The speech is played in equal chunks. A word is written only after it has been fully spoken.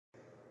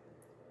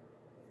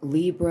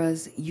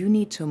Libras, you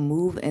need to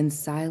move in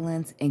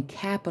silence and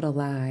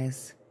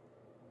capitalize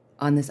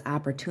on this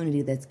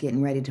opportunity that's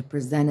getting ready to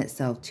present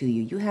itself to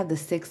you. You have the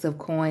Six of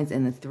Coins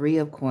and the Three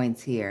of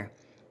Coins here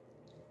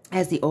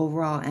as the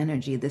overall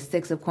energy. The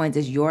Six of Coins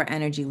is your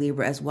energy,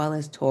 Libra, as well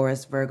as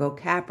Taurus, Virgo,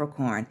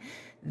 Capricorn.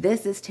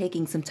 This is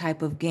taking some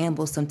type of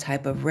gamble, some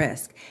type of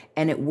risk,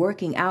 and it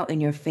working out in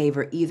your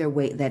favor either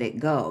way that it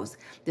goes.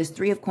 This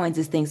Three of Coins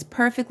is things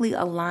perfectly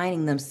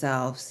aligning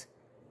themselves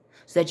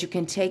so that you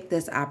can take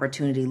this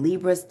opportunity.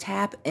 Libras,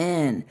 tap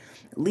in.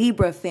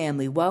 Libra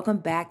family, welcome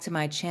back to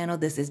my channel.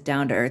 This is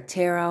Down to Earth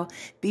Tarot.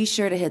 Be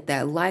sure to hit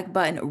that like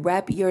button.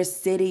 Rep your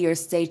city, your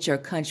state, your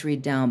country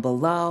down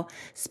below.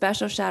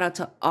 Special shout out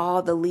to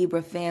all the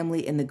Libra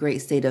family in the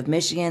great state of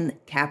Michigan,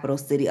 capital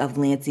city of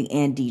Lansing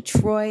and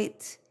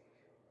Detroit.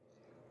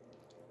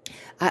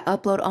 I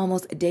upload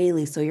almost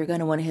daily, so you're going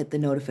to want to hit the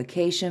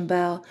notification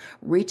bell.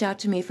 Reach out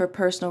to me for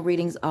personal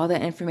readings. All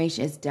that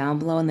information is down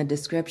below in the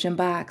description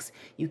box.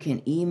 You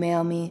can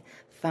email me,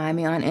 find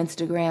me on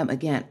Instagram.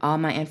 Again, all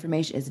my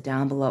information is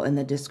down below in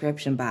the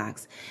description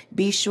box.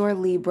 Be sure,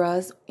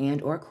 Libras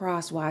and or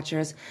cross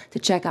watchers, to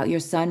check out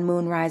your Sun,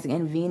 Moon, Rising,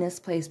 and Venus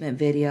placement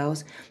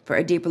videos for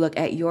a deeper look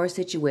at your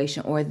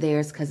situation or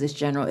theirs, because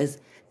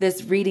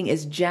this reading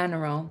is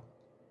general.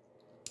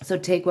 So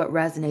take what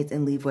resonates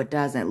and leave what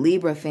doesn't.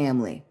 Libra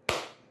family,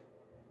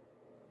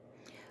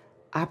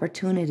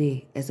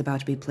 opportunity is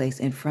about to be placed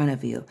in front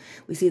of you.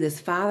 We see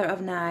this Father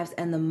of Knives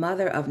and the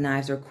Mother of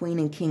Knives, or Queen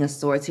and King of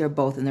Swords here,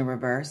 both in the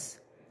reverse.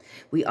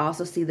 We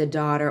also see the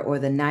Daughter or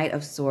the Knight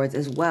of Swords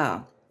as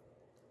well.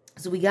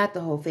 So we got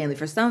the whole family.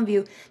 For some of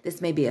you, this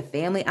may be a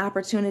family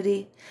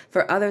opportunity.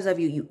 For others of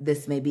you,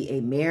 this may be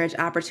a marriage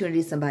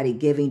opportunity, somebody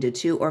giving to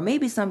two, or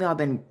maybe some of y'all have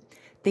been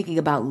thinking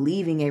about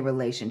leaving a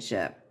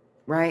relationship.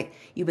 Right?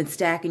 You've been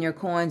stacking your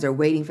coins or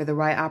waiting for the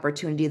right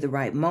opportunity, the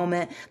right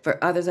moment.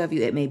 For others of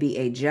you, it may be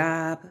a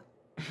job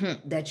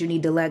that you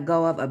need to let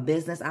go of, a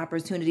business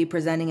opportunity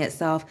presenting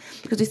itself.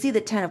 Because we see the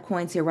 10 of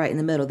Coins here right in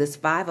the middle. This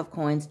 5 of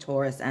Coins,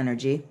 Taurus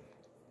energy.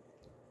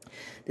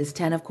 This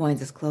 10 of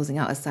Coins is closing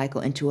out a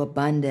cycle into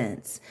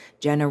abundance,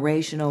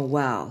 generational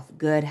wealth,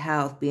 good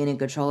health, being in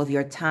control of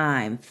your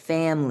time,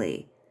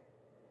 family.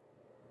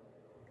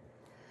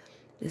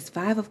 This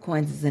 5 of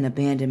Coins is an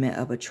abandonment,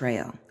 a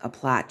betrayal, a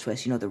plot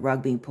twist. You know, the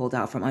rug being pulled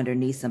out from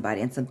underneath somebody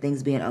and some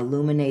things being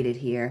illuminated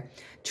here.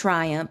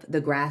 Triumph,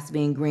 the grass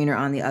being greener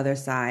on the other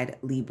side,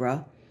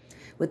 Libra.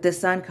 With the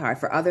Sun card,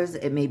 for others,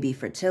 it may be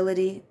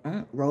fertility,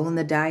 rolling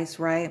the dice,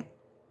 right?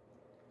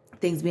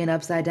 Things being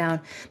upside down.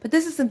 But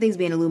this is some things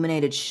being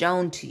illuminated,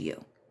 shown to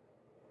you.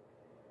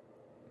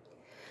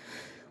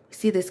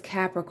 See this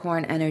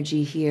Capricorn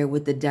energy here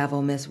with the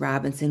Devil, Miss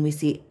Robinson. We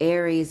see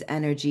Aries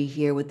energy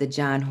here with the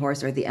John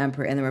Horse or the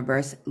Emperor in the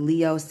reverse.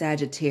 Leo,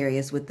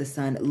 Sagittarius with the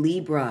Sun.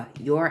 Libra,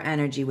 your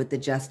energy with the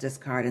Justice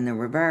card in the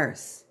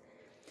reverse.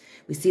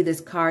 We see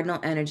this Cardinal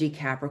energy,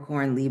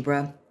 Capricorn,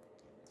 Libra.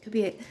 Could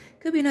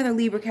be another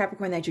Libra,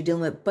 Capricorn that you're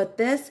dealing with, but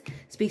this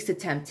speaks to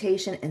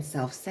temptation and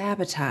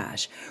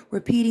self-sabotage,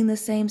 repeating the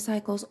same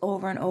cycles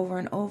over and over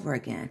and over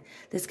again.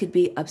 This could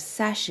be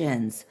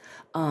obsessions,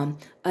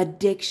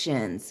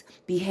 addictions,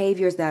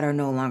 behaviors that are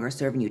no longer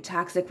serving you,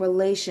 toxic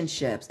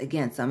relationships.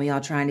 Again, some of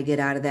y'all trying to get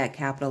out of that,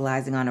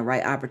 capitalizing on the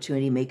right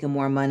opportunity, making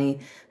more money,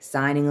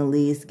 signing a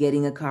lease,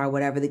 getting a car,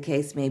 whatever the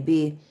case may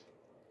be.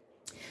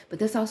 But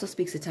this also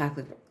speaks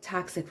to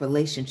toxic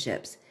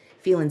relationships.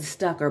 Feeling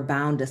stuck or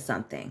bound to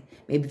something.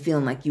 Maybe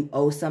feeling like you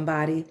owe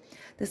somebody.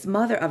 This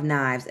Mother of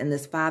Knives and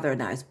this Father of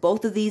Knives.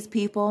 Both of these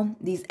people,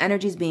 these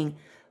energies being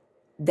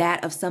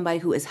that of somebody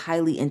who is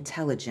highly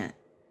intelligent.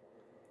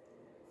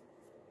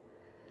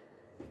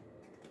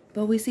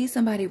 But we see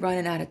somebody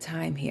running out of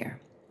time here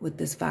with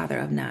this Father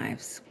of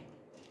Knives.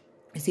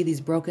 I see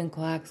these broken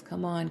clocks.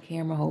 Come on,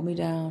 camera, hold me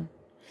down.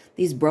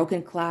 These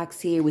broken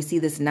clocks here. We see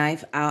this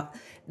knife out,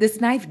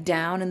 this knife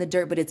down in the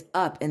dirt, but it's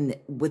up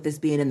with this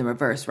being in the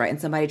reverse, right? And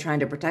somebody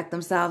trying to protect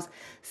themselves.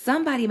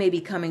 Somebody may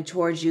be coming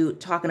towards you,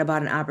 talking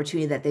about an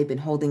opportunity that they've been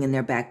holding in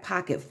their back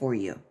pocket for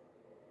you.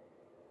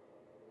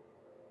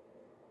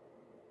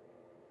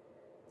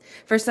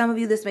 For some of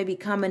you, this may be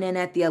coming in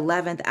at the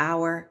 11th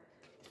hour,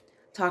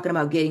 talking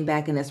about getting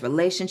back in this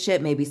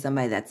relationship. Maybe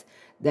somebody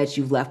that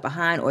you've left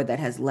behind or that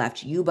has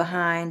left you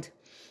behind.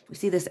 We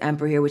see this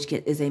Emperor here, which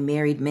is a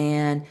married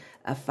man,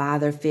 a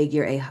father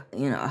figure, a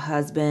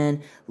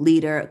husband,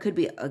 leader. It could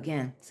be,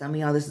 again, some of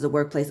y'all, this is a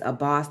workplace, a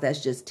boss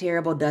that's just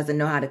terrible, doesn't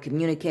know how to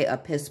communicate, a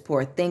piss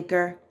poor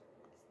thinker.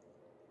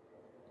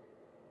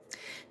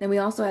 Then we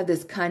also have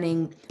this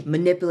cunning,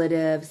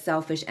 manipulative,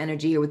 selfish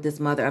energy here with this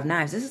Mother of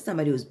Knives. This is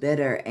somebody who's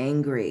bitter,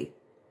 angry.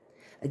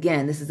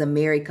 Again, this is a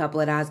married couple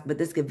at odds, but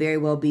this could very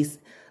well be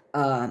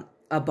a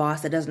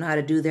boss that doesn't know how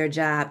to do their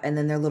job, and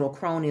then their little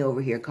crony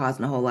over here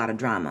causing a whole lot of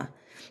drama.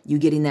 You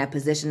getting that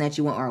position that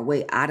you want or a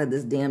way out of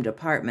this damn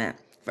department.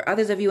 For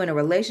others of you in a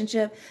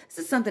relationship, this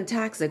is something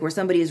toxic where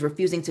somebody is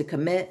refusing to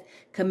commit,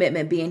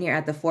 commitment being here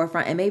at the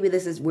forefront. And maybe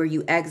this is where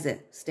you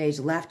exit stage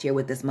left here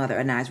with this Mother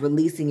of Knives,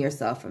 releasing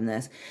yourself from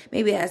this.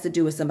 Maybe it has to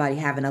do with somebody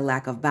having a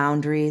lack of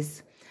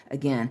boundaries.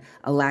 Again,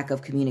 a lack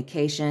of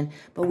communication.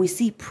 But we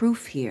see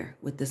proof here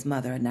with this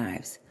Mother of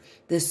Knives.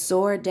 This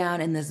sword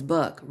down in this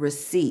book,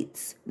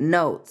 receipts,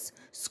 notes,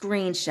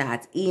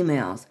 screenshots,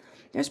 emails.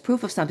 There's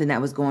proof of something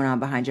that was going on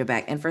behind your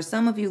back. And for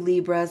some of you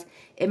Libras,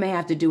 it may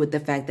have to do with the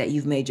fact that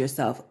you've made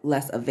yourself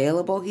less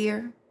available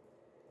here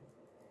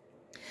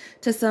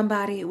to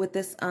somebody with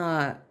this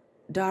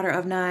Daughter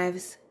of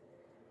Knives,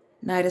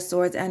 Knight of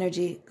Swords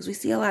energy. Because we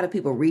see a lot of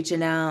people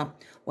reaching out,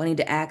 wanting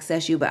to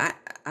access you. But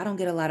I don't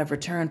get a lot of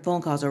return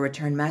phone calls or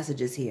return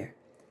messages here.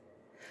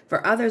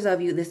 For others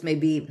of you, this may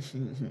be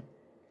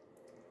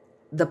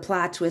the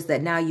plot twist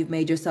that now you've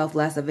made yourself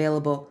less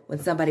available when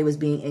somebody was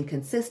being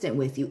inconsistent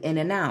with you, in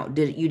and out.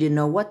 You didn't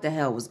know what the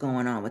hell was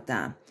going on with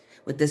them,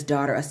 with this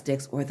Daughter of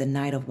Sticks or the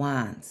Knight of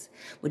Wands,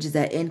 which is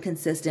that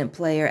inconsistent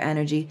player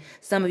energy.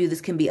 Some of you,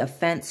 this can be a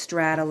fence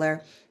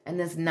straddler. And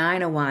this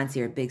Nine of Wands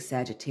here, big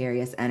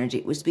Sagittarius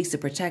energy, which speaks to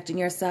protecting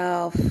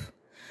yourself,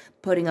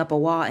 putting up a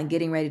wall and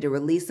getting ready to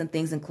release some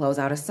things and close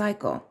out a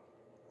cycle.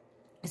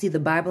 You see the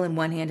Bible in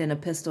one hand and a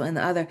pistol in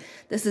the other.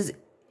 This is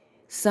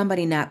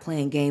somebody not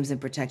playing games and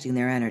protecting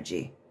their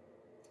energy.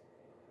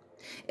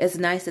 It's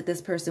nice that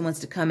this person wants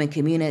to come and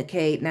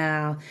communicate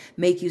now,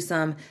 make you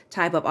some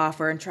type of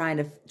offer and trying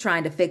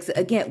to fix it.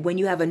 Again, when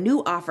you have a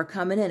new offer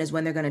coming in is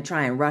when they're going to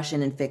try and rush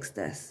in and fix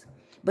this.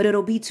 But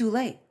it'll be too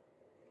late.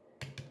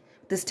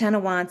 This Ten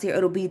of Wands here,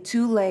 it'll be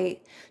too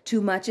late.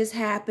 Too much has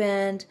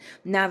happened.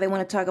 Now they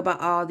want to talk about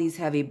all these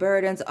heavy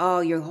burdens. Oh,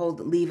 you're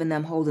leaving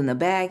them holding the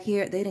bag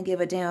here. They didn't give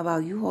a damn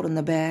about you holding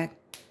the bag,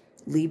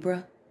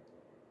 Libra.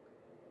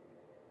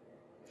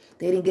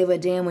 They didn't give a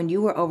damn when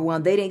you were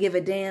overwhelmed. They didn't give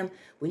a damn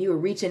when you were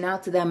reaching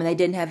out to them and they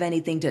didn't have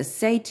anything to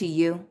say to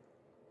you.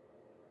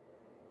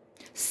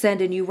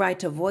 Sending you right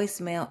to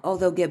voicemail. Oh,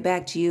 they'll get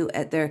back to you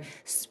at their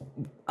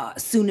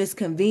soonest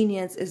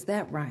convenience. Is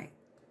that right?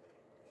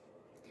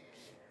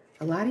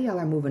 A lot of y'all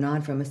are moving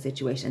on from a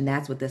situation.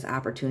 That's what this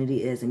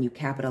opportunity is, and you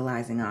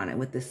capitalizing on it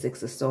with the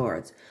Six of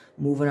Swords.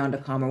 Moving on to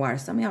calmer water.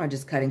 Some of y'all are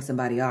just cutting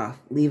somebody off,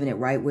 leaving it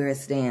right where it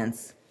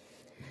stands.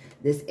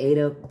 This Eight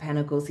of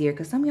Pentacles here,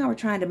 because some of y'all were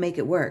trying to make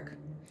it work.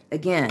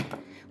 Again,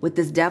 with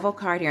this Devil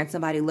card here and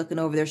somebody looking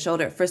over their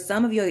shoulder. For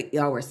some of you,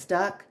 y'all were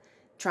stuck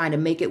trying to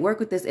make it work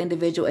with this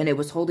individual, and it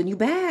was holding you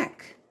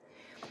back.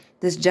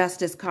 This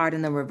Justice card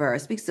in the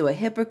reverse speaks to a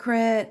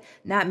hypocrite,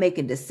 not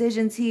making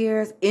decisions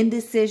here,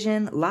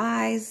 indecision,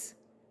 lies.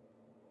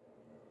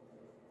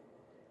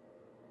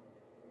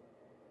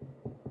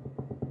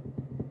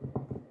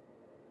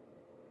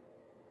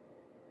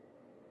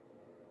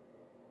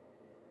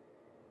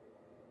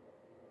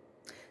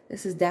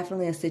 This is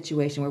definitely a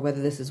situation where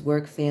whether this is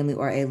work, family,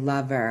 or a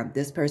lover,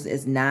 this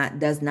person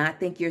does not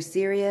think you're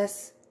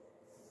serious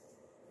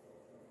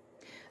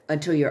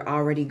until you're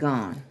already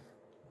gone.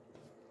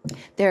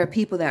 There are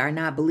people that are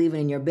not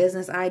believing in your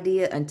business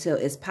idea until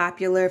it's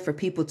popular for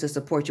people to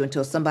support you,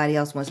 until somebody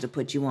else wants to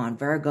put you on.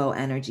 Virgo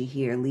energy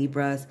here,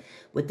 Libras,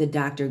 with the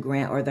Dr.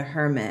 Grant or the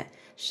Hermit.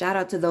 Shout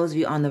out to those of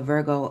you on the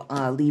Virgo,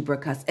 Libra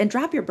cusp. And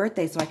drop your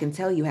birthday so I can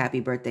tell you happy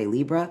birthday,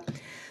 Libra.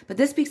 But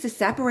this speaks to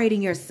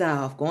separating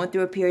yourself, going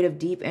through a period of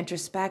deep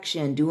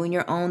introspection, doing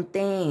your own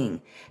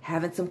thing,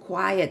 having some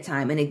quiet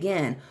time. And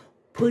again,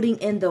 putting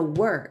in the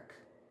work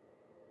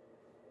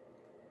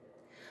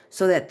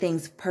so that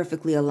things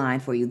perfectly align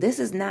for you. This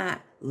is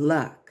not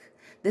luck.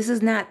 This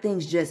is not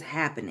things just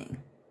happening.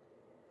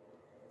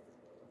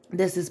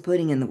 This is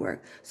putting in the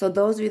work. So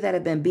those of you that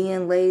have been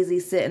being lazy,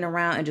 sitting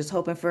around and just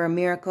hoping for a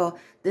miracle,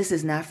 this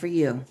is not for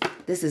you.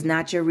 This is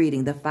not your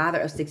reading. The Father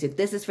of Six.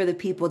 This is for the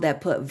people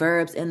that put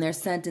verbs in their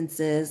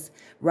sentences,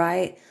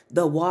 right?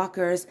 The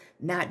walkers,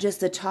 not just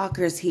the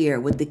talkers here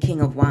with the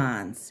King of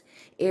Wands.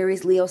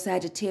 Aries, Leo,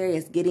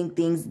 Sagittarius, getting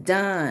things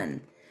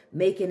done,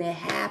 making it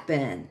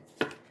happen.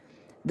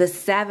 The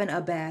Seven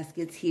of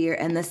Baskets here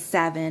and the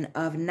Seven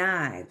of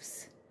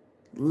Knives.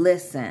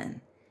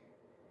 Listen.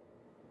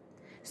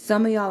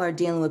 Some of y'all are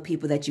dealing with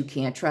people that you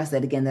can't trust,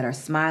 that again, that are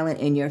smiling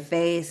in your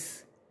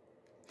face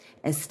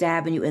and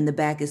stabbing you in the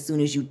back as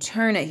soon as you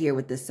turn it here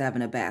with the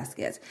Seven of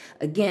Baskets.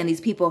 Again, these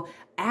people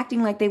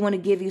acting like they want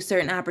to give you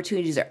certain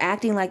opportunities or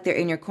acting like they're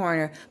in your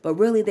corner, but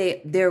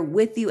really they're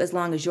with you as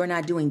long as you're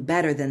not doing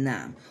better than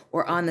them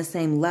or on the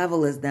same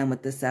level as them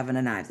with the Seven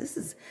of Knives. This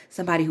is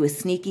somebody who is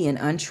sneaky and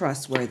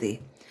untrustworthy.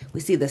 We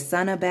see the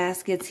Son of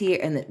Baskets here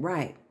and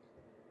right.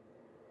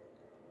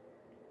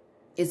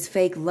 It's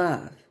fake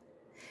love.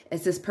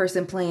 It's this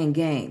person playing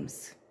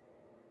games.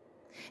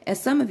 And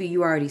some of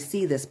you already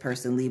see this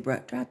person,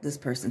 Libra. Drop this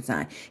person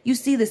sign. You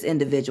see this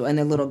individual and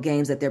their little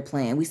games that they're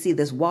playing. We see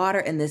this water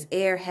and this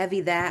air,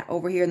 heavy that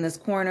over here in this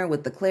corner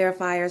with the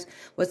clarifiers.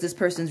 What's this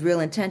person's real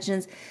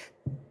intentions?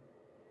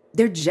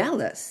 They're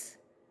jealous.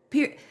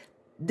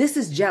 This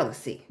is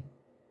jealousy.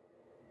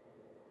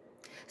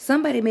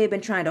 Somebody may have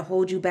been trying to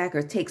hold you back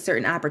or take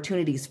certain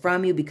opportunities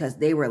from you because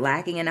they were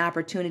lacking in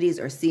opportunities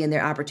or seeing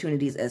their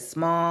opportunities as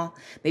small.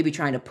 Maybe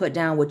trying to put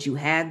down what you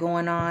had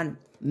going on,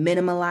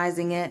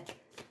 minimalizing it.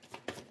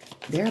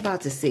 They're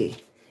about to see.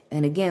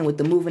 And again, with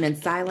the moving in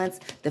silence,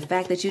 the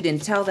fact that you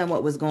didn't tell them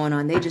what was going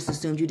on, they just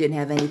assumed you didn't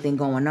have anything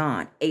going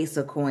on. Ace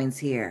of Coins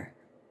here.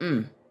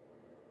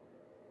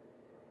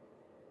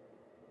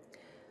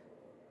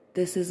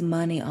 This is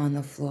money on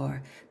the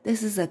floor.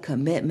 This is a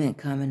commitment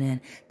coming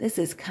in. This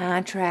is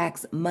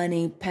contracts,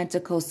 money,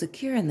 pentacles,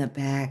 secure in the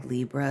bag,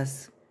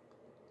 Libras.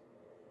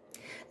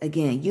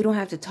 Again, you don't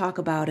have to talk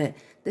about it.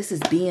 This is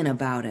being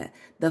about it.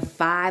 The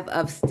 5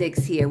 of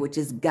Sticks here, which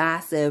is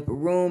gossip,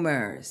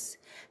 rumors,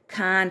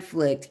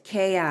 conflict,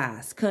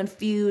 chaos,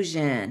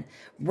 confusion.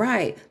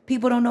 Right.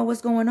 People don't know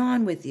what's going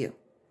on with you.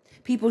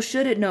 People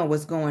shouldn't know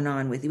what's going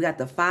on with you. We got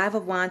the 5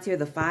 of Wands here,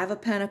 the 5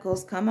 of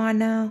Pentacles. Come on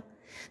now.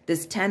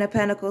 This 10 of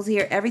Pentacles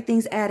here,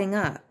 everything's adding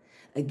up.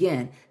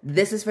 Again,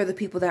 this is for the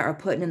people that are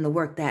putting in the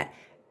work, that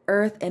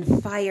earth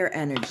and fire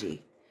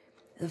energy.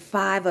 The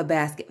 5 of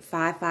Basket,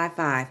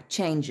 555,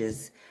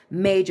 changes,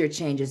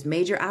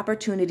 major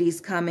opportunities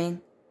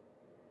coming.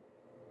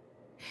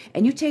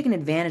 And you're taking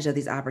advantage of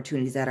these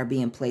opportunities that are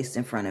being placed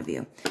in front of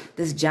you.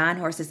 This John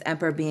Horse's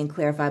Emperor being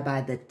clarified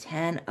by the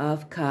 10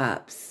 of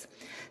Cups.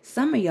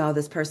 Some of y'all,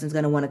 this person's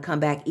going to want to come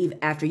back even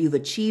after you've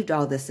achieved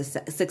all this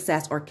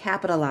success or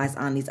capitalize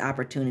on these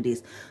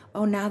opportunities.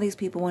 Oh, now these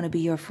people want to be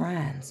your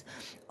friends.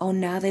 Oh,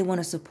 now they want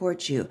to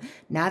support you.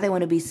 Now they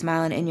want to be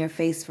smiling in your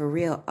face for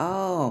real.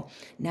 Oh,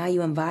 now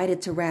you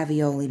invited to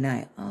ravioli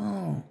night.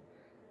 Oh.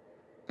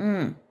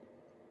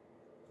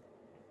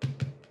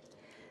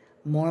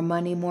 More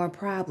money, more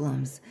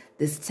problems.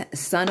 This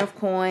Son of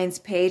Coins,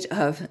 Page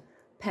of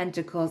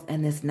Pentacles,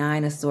 and this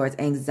 9 of Swords,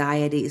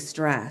 anxiety,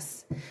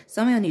 stress.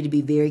 Some of y'all need to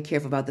be very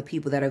careful about the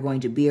people that are going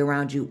to be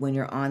around you when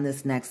you're on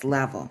this next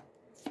level,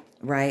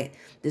 right?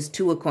 This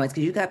 2 of Coins,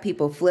 because you got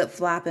people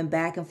flip-flopping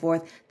back and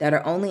forth that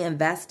are only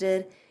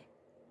invested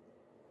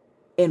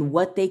in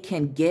what they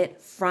can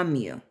get from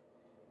you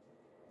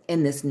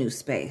in this new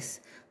space.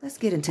 Let's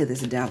get into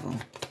this Devil.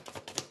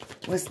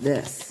 What's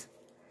this?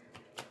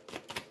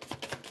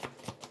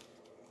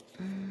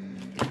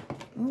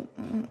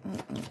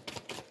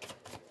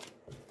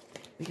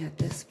 We got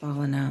this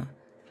falling out.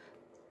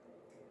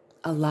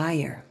 A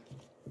liar.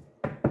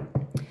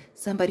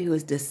 Somebody who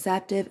is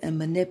deceptive and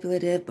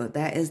manipulative, but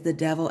that is the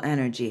devil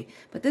energy.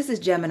 But this is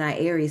Gemini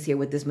Aries here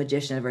with this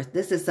Magician verse.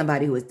 This is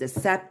somebody who is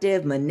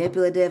deceptive,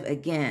 manipulative.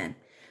 Again,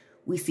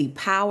 we see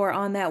power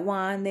on that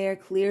wand there,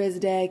 clear as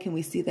day. Can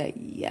we see that?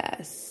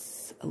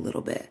 Yes, a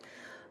little bit.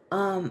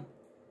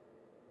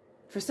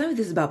 For some of you,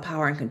 this is about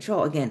power and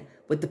control. Again,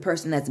 with the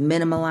person that's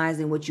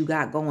minimalizing what you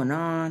got going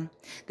on.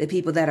 The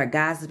people that are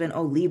gossiping,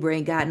 oh, Libra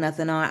ain't got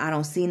nothing on. I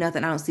don't see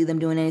nothing. I don't see them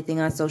doing anything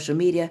on social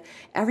media.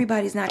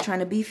 Everybody's not trying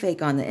to be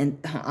fake on the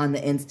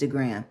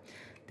Instagram.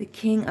 The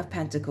King of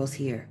Pentacles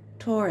here,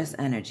 Taurus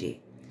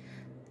energy.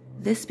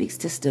 This speaks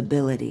to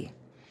stability,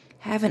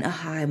 having a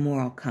high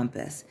moral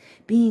compass,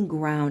 being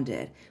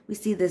grounded. We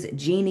see this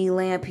genie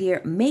lamp here,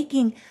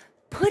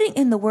 putting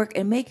in the work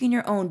and making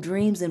your own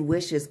dreams and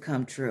wishes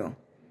come true.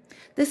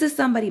 This is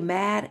somebody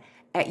mad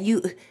at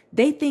you.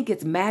 They think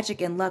it's magic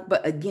and luck,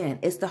 but again,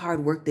 it's the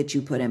hard work that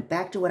you put in.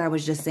 Back to what I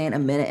was just saying a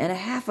minute and a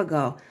half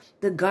ago.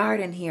 The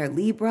Garden here,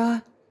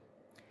 Libra,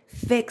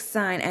 fixed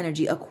sign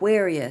energy,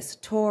 Aquarius,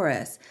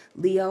 Taurus,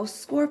 Leo,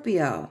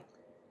 Scorpio.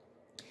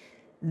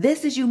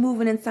 This is you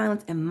moving in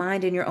silence and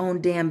minding your own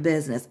damn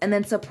business and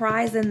then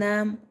surprising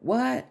them.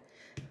 What?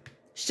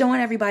 Showing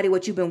everybody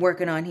what you've been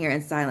working on here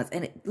in silence.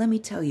 And let me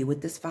tell you,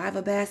 with this 5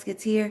 of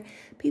Baskets here,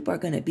 people are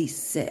going to be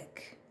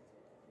sick.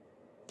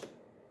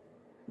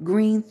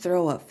 Green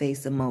throw up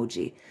face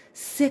emoji.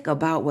 Sick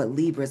about what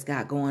Libra's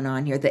got going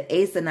on here. The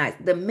Ace of Knights.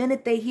 The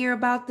minute they hear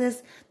about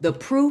this, the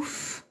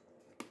proof.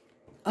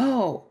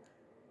 Oh,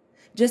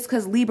 just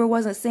because Libra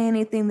wasn't saying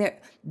anything,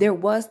 there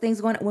was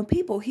things going on. When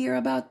people hear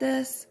about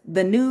this,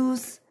 the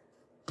news,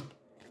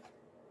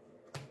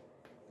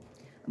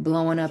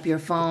 blowing up your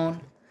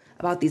phone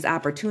about these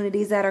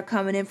opportunities that are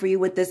coming in for you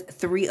with this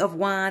 3 of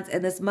Wands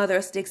and this Mother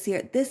of Sticks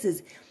here. This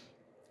is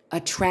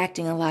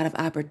attracting a lot of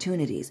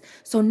opportunities.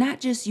 So not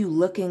just you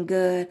looking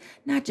good,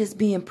 not just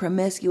being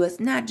promiscuous,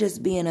 not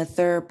just being a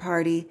third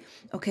party,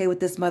 okay, with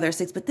this Mother of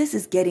Six, but this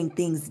is getting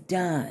things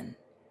done.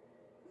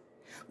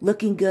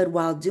 Looking good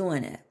while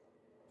doing it.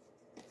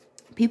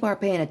 People are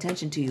paying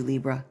attention to you,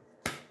 Libra.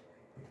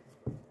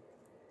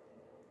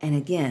 And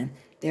again,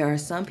 there are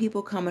some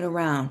people coming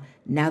around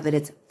now that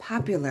it's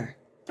popular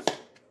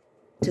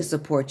to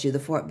support you,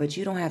 but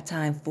you don't have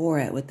time for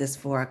it with this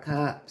 4 of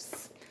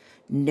Cups.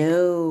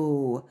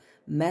 No.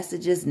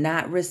 Messages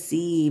not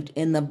received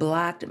in the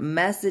blocked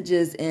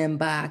messages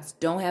inbox.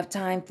 Don't have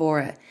time for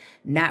it.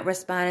 Not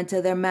responding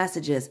to their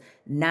messages.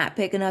 Not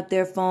picking up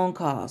their phone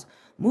calls.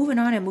 Moving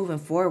on and moving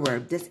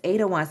forward. This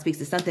 8 of Wands speaks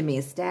to something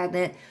being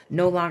stagnant,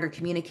 no longer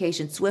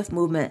communication, swift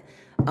movement,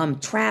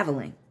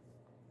 traveling.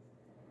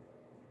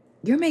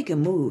 You're making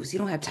moves. You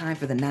don't have time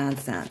for the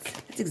nonsense.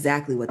 That's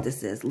exactly what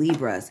this is.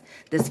 Libras.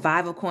 This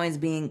 5 of Coins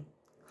being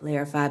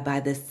clarified by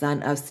the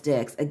Son of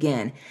Sticks.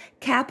 Again,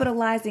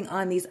 capitalizing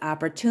on these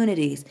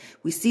opportunities.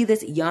 We see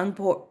this young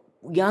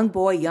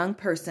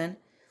person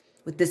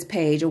with this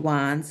Page of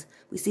Wands.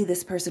 We see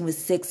this person with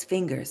 6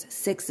 fingers.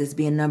 6s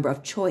being number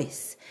of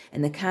choice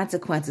and the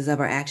consequences of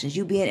our actions.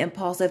 You being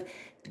impulsive,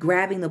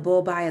 grabbing the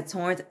bull by its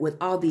horns with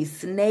all these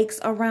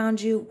snakes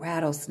around you,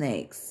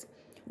 rattlesnakes,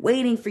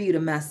 waiting for you to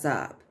mess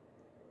up.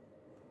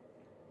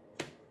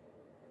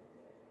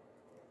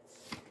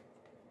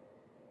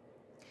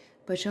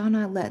 But y'all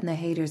not letting the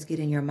haters get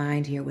in your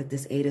mind here with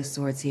this Eight of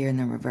Swords here in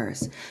the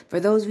reverse. For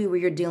those of you where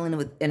you're dealing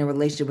with in a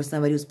relationship with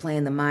somebody who's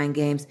playing the mind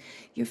games,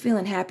 you're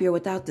feeling happier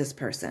without this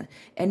person.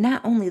 And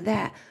not only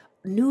that,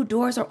 new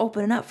doors are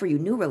opening up for you.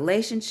 New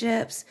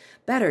relationships,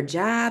 better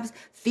jobs,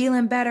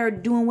 feeling better,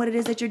 doing what it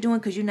is that you're doing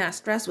because you're not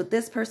stressed with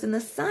this person. The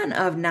Son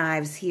of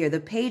Knives here, the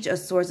Page of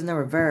Swords in the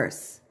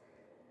reverse.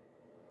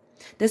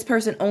 This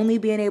person only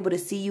being able to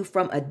see you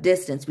from a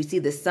distance. We see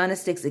the Son of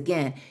Sticks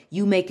again.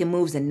 You making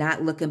moves and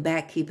not looking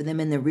back, keeping them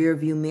in the rear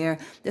view mirror.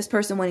 This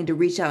person wanting to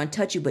reach out and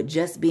touch you, but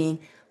just being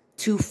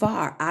too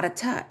far, out of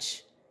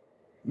touch.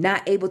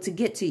 Not able to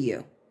get to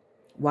you.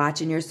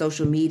 Watching your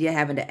social media,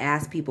 having to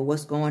ask people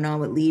what's going on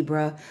with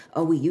Libra.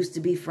 Oh, we used to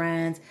be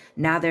friends.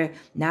 Now they're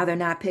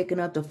not picking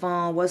up the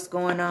phone. What's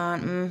going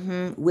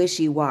on?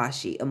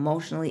 Wishy-washy,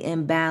 emotionally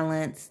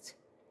imbalanced.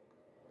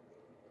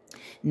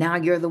 Now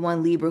you're the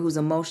one, Libra, who's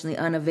emotionally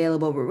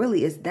unavailable, but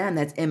really it's them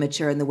that's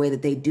immature in the way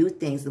that they do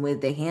things, the way that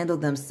they handle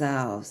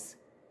themselves.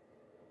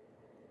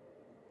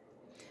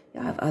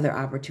 Y'all have other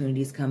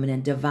opportunities coming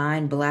in.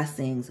 Divine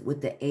blessings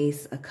with the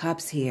Ace of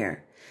Cups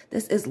here.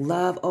 This is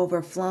love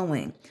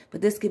overflowing,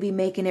 but this could be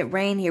making it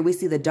rain here. We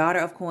see the Daughter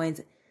of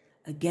Coins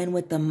again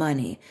with the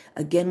money,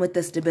 again with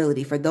the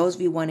stability. For those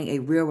of you wanting a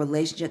real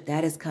relationship,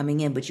 that is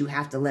coming in, but you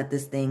have to let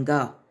this thing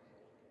go.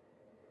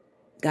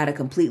 Got to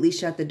completely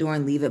shut the door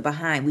and leave it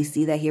behind. We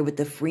see that here with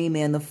the Free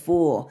Man, the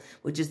Fool,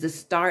 which is the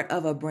start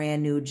of a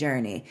brand new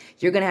journey.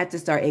 You're going to have to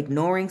start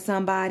ignoring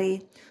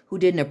somebody who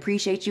didn't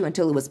appreciate you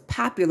until it was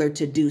popular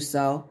to do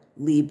so,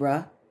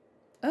 Libra.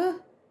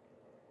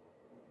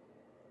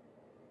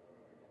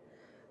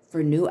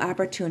 For new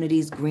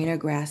opportunities, greener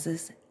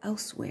grasses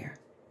elsewhere.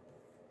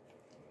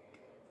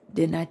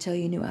 Didn't I tell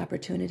you new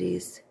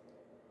opportunities?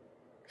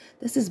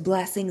 This is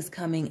blessings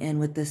coming in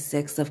with the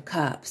Six of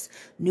Cups.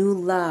 New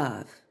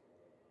love.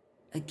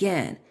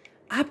 Again,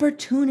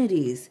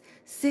 opportunities,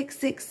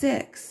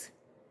 666,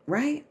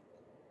 right?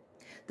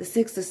 The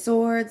Six of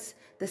Swords,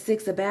 the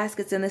Six of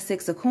Baskets, and the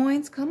Six of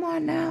Coins. Come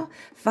on now.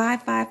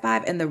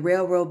 555 and the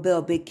Railroad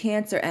Bill, big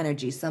Cancer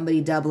energy,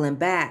 somebody doubling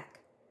back.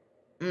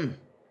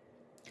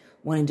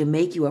 Wanting to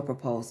make you a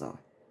proposal.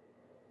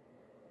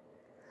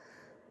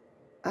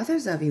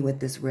 Others of you with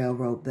this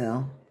Railroad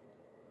Bill.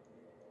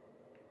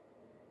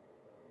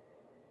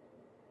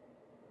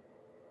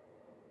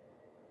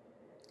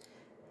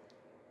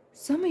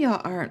 Some of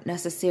y'all aren't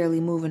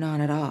necessarily moving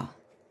on at all.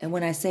 And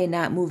when I say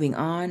not moving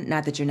on,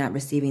 not that you're not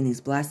receiving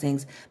these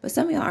blessings, but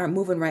some of y'all aren't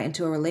moving right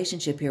into a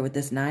relationship here with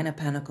this Nine of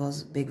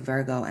Pentacles, big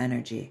Virgo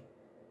energy.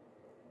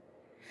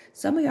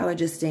 Some of y'all are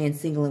just staying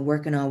single and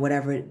working on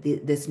whatever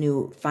this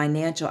new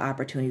financial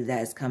opportunity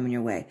that is coming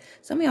your way.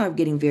 Some of y'all are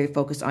getting very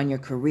focused on your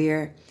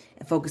career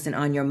and focusing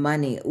on your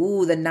money.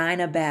 Ooh, the Nine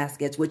of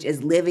Baskets, which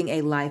is living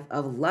a life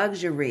of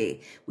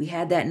luxury. We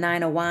had that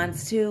Nine of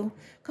Wands too.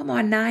 Come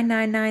on,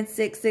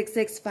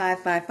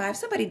 999666555.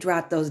 Somebody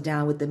drop those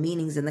down with the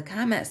meanings in the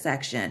comment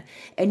section.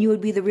 And you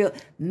would be the real,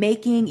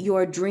 making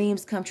your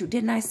dreams come true.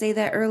 Didn't I say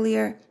that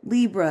earlier?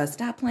 Libra,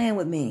 stop playing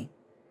with me.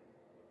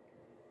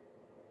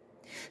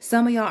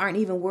 Some of y'all aren't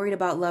even worried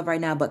about love right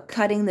now, but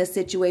cutting this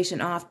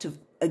situation off to,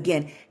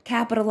 again,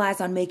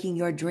 capitalize on making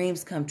your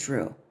dreams come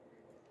true.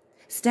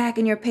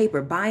 Stacking your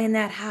paper, buying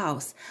that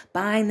house,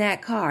 buying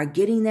that car,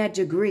 getting that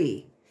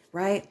degree,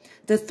 right?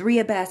 The Three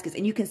of Baskets,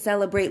 and you can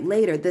celebrate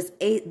later. This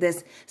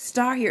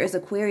star here is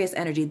Aquarius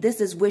energy.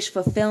 This is wish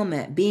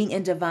fulfillment, being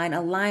in divine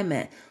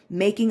alignment,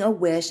 making a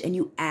wish, and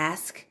you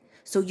ask,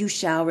 so you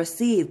shall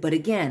receive. But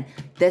again,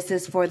 this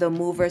is for the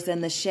movers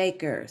and the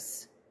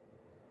shakers.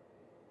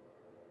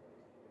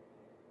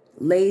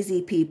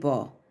 Lazy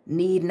people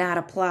need not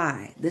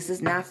apply. This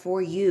is not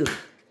for you.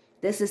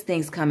 This is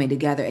things coming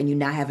together and you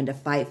not having to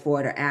fight for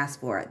it or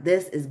ask for it.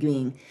 This is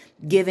being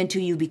given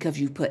to you because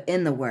you put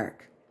in the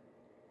work.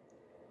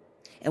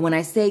 And when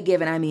I say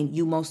given, I mean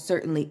you most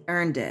certainly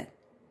earned it.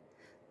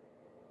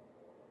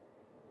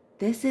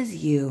 This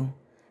is you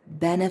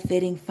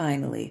benefiting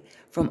finally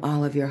from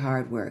all of your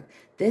hard work.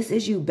 This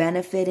is you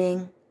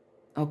benefiting,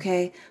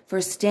 okay,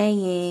 for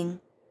staying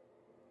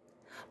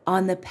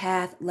on the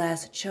path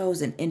less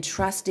chosen, and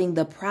trusting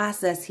the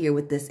process here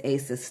with this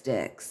Ace of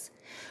Sticks.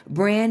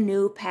 Brand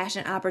new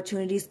passion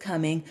opportunities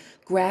coming,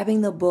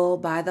 grabbing the bull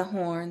by the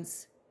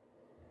horns.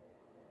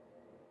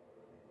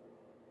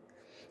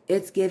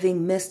 It's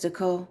giving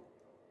mystical.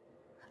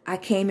 I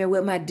came here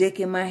with my dick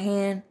in my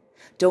hand.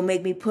 Don't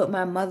make me put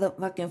my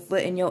motherfucking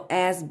foot in your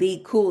ass.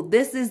 Be cool.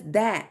 This is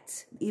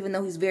that, even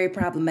though he's very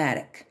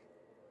problematic.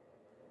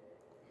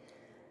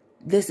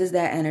 This is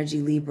that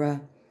energy,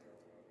 Libra.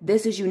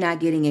 This is you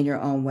not getting in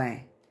your own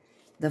way.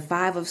 The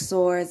Five of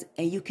Swords,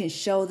 and you can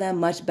show them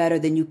much better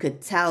than you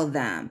could tell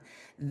them.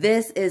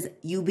 This is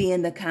you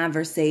being the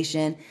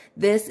conversation.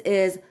 This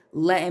is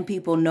letting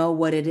people know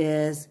what it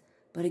is.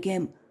 But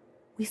again,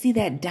 we see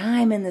that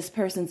dime in this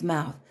person's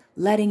mouth.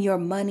 letting your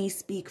money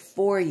speak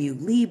for you.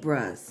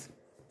 Libras.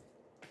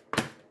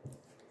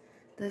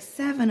 The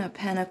Seven of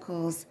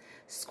Pentacles,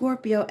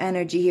 Scorpio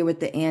energy here with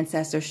the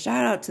ancestors.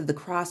 Shout out to the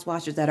cross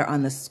watchers that are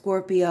on the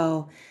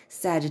Scorpio,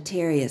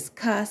 Sagittarius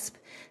cusp.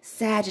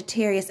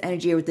 Sagittarius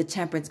energy here with the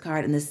Temperance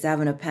card and the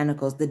Seven of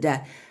Pentacles, the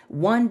Death.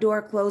 One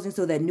door closing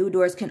so that new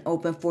doors can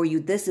open for you.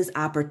 This is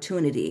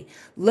opportunity.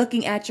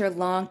 Looking at your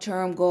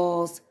long-term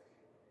goals.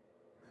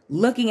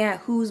 Looking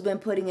at who's been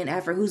putting in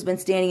effort, who's been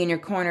standing in your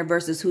corner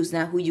versus who's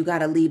not, who you got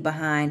to leave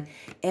behind,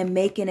 and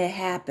making it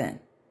happen.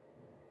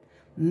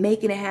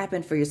 Making it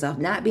happen for yourself.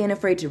 Not being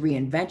afraid to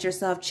reinvent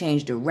yourself,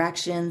 change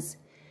directions.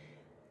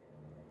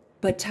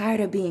 But tired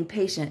of being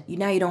patient.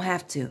 Now you don't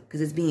have to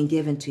because it's being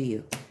given to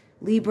you.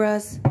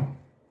 Libras,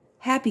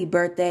 happy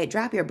birthday.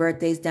 Drop your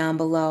birthdays down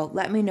below.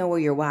 Let me know where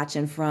you're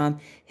watching from.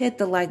 Hit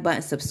the like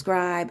button,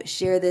 subscribe,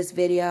 share this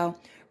video.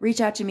 Reach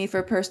out to me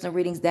for personal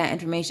readings. That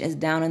information is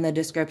down in the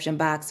description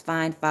box.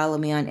 Follow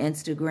me on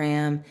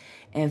Instagram.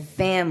 And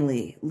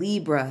family,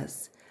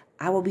 Libras,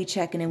 I will be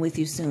checking in with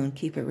you soon.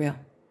 Keep it real.